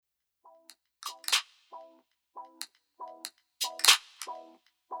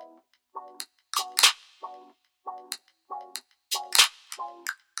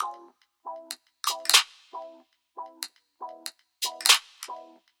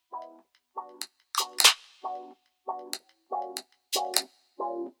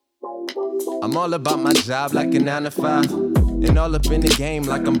I'm all about my job like a 9 to 5. And all up in the game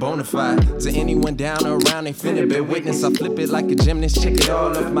like I'm bona fide. To anyone down or around, they finna bear witness. I flip it like a gymnast, check it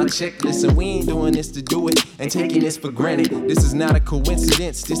all off my checklist. And we ain't doing this to do it, and taking this for granted. This is not a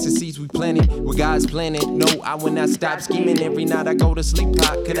coincidence, this is seeds we planted. With God's planet, no, I will not stop scheming. Every night I go to sleep,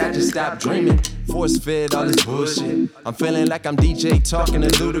 how could I just stop dreaming? Force fed all this bullshit. I'm feeling like I'm DJ talking to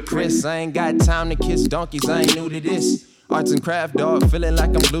Ludacris. I ain't got time to kiss donkeys, I ain't new to this. Arts and craft, dog, feeling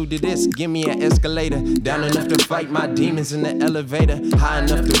like I'm glued to this. Give me an escalator, down enough to fight my demons in the elevator. High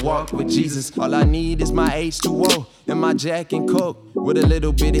enough to walk with Jesus. All I need is my H2O and my Jack and Coke. With a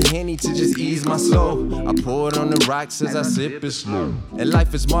little bit of Henny to just ease my soul. I pour it on the rocks as I sip it slow. And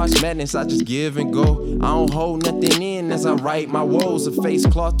life is March Madness, I just give and go. I don't hold nothing in as I write my woes. A face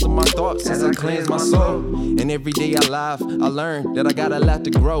cloth to my thoughts as I cleanse my soul. And every day alive, I learn that I got a lot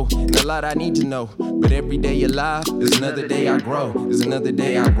to grow. And a lot I need to know. But every day alive is another day I grow. Is another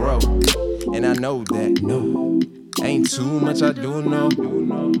day I grow. And I know that, no, ain't too much I do know.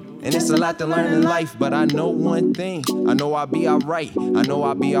 And it's a lot to learn in life, but I know one thing. I know I'll be alright. I know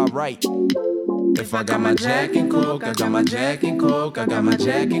I'll be alright. If I got my Jack and Coke, I got my Jack and Coke, I got my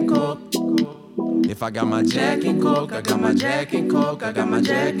Jack and Coke. If I got my Jack and Coke, I got my Jack and Coke, I got my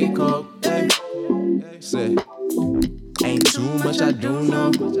Jack and Coke. Hey. Say, ain't too much I do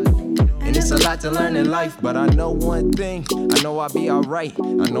know. And it's a lot to learn in life, but I know one thing. I know I'll be alright.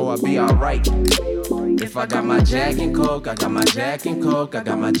 I know I'll be alright. If I got my Jack and Coke, I got my Jack and Coke, I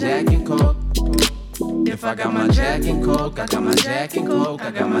got my Jack and Coke. If I got my Jack and Coke, I got my Jack and Coke,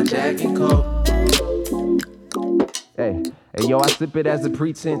 I got my Jack and Coke. Hey, yo, I sip it as a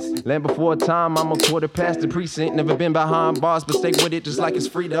pretense. Land before time, I'm a quarter past the precinct. Never been behind bars, but stay with it just like it's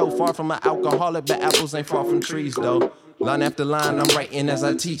free though. Far from an alcoholic, but apples ain't far from trees though. Line after line, I'm writing as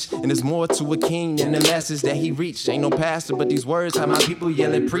I teach. And there's more to a king than the masses that he reached. Ain't no pastor, but these words have my people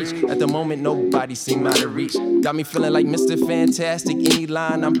yelling preach. At the moment, nobody seem out of reach. Got me feeling like Mr. Fantastic. Any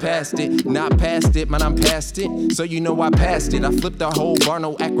line, I'm past it. Not past it, man, I'm past it. So you know I passed it. I flipped the whole bar,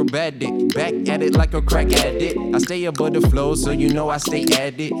 no acrobatic. Back at it like a crack addict. I stay above the flow, so you know I stay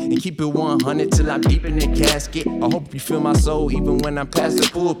at it. And keep it 100 till I'm deep in the casket. I hope you feel my soul even when I'm past the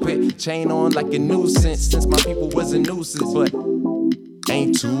pulpit. Chain on like a nuisance since my people was a nuisance. But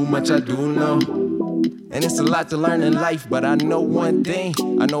ain't too much I do know. And it's a lot to learn in life, but I know one thing.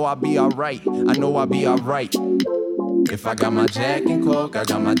 I know I'll be alright. I know I'll be alright. If I got my Jack and Coke, I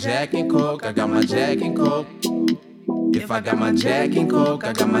got my Jack and Coke, I got my Jack and Coke. If I got my Jack and Coke,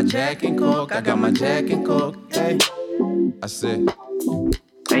 I got my Jack and Coke, I got my Jack and Coke. Hey, I said,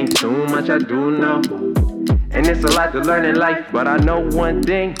 ain't too much I do know. And it's a lot to learn in life, but I know one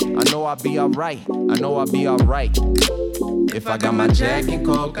thing. I know I'll be alright. I know I'll be alright. If I got my Jack and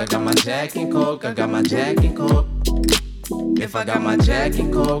Coke, I got my Jack and Coke, I got my Jack and Coke. If I got my Jack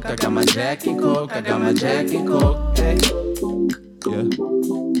and Coke, I got my Jack and Coke, I got my Jack and Coke. Hey, yeah.